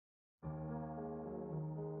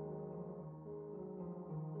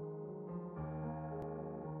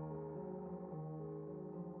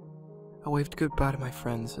I waved goodbye to my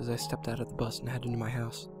friends as I stepped out of the bus and headed into my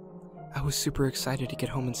house. I was super excited to get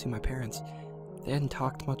home and see my parents. They hadn't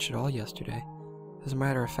talked much at all yesterday. As a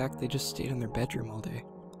matter of fact, they just stayed in their bedroom all day.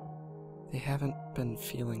 They haven't been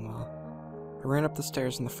feeling well. I ran up the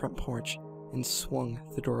stairs on the front porch and swung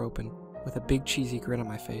the door open with a big cheesy grin on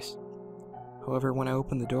my face. However, when I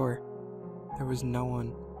opened the door, there was no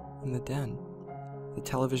one in the den. The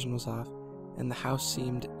television was off, and the house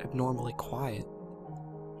seemed abnormally quiet.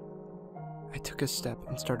 I took a step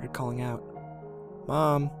and started calling out.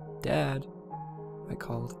 "Mom, Dad," I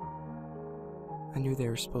called. I knew they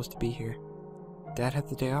were supposed to be here. Dad had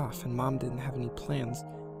the day off, and Mom didn't have any plans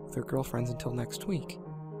with her girlfriends until next week.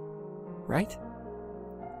 Right?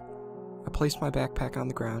 I placed my backpack on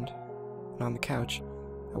the ground, and on the couch,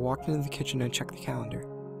 I walked into the kitchen and checked the calendar.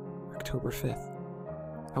 October 5th.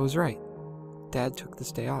 I was right. Dad took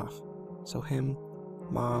this day off. So him,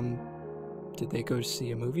 Mom, did they go to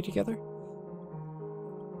see a movie together?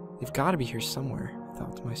 They've got to be here somewhere, I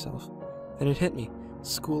thought to myself. Then it hit me.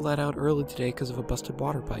 School let out early today because of a busted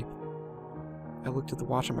water pipe. I looked at the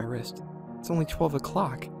watch on my wrist. It's only 12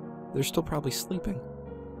 o'clock. They're still probably sleeping.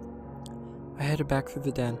 I headed back through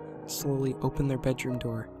the den and slowly opened their bedroom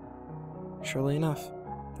door. Surely enough,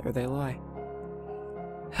 there they lie.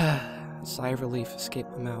 A sigh of relief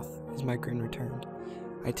escaped my mouth as my grin returned.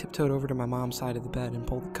 I tiptoed over to my mom's side of the bed and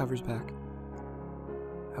pulled the covers back.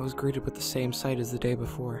 I was greeted with the same sight as the day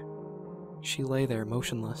before. She lay there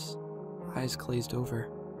motionless, eyes glazed over,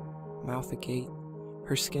 mouth agape.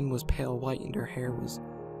 Her skin was pale white and her hair was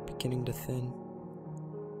beginning to thin.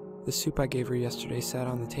 The soup I gave her yesterday sat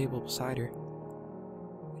on the table beside her.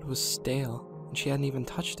 It was stale, and she hadn't even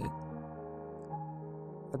touched it.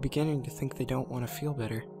 I'm beginning to think they don't want to feel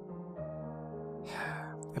better.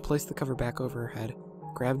 I placed the cover back over her head,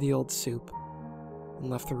 grabbed the old soup, and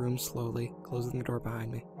left the room slowly, closing the door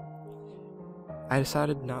behind me. I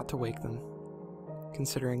decided not to wake them,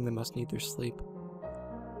 considering they must need their sleep.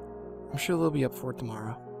 I'm sure they'll be up for it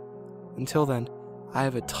tomorrow. Until then, I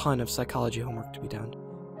have a ton of psychology homework to be done.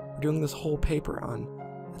 We're doing this whole paper on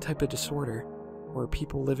a type of disorder where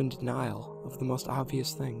people live in denial of the most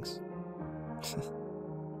obvious things.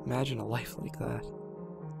 Imagine a life like that.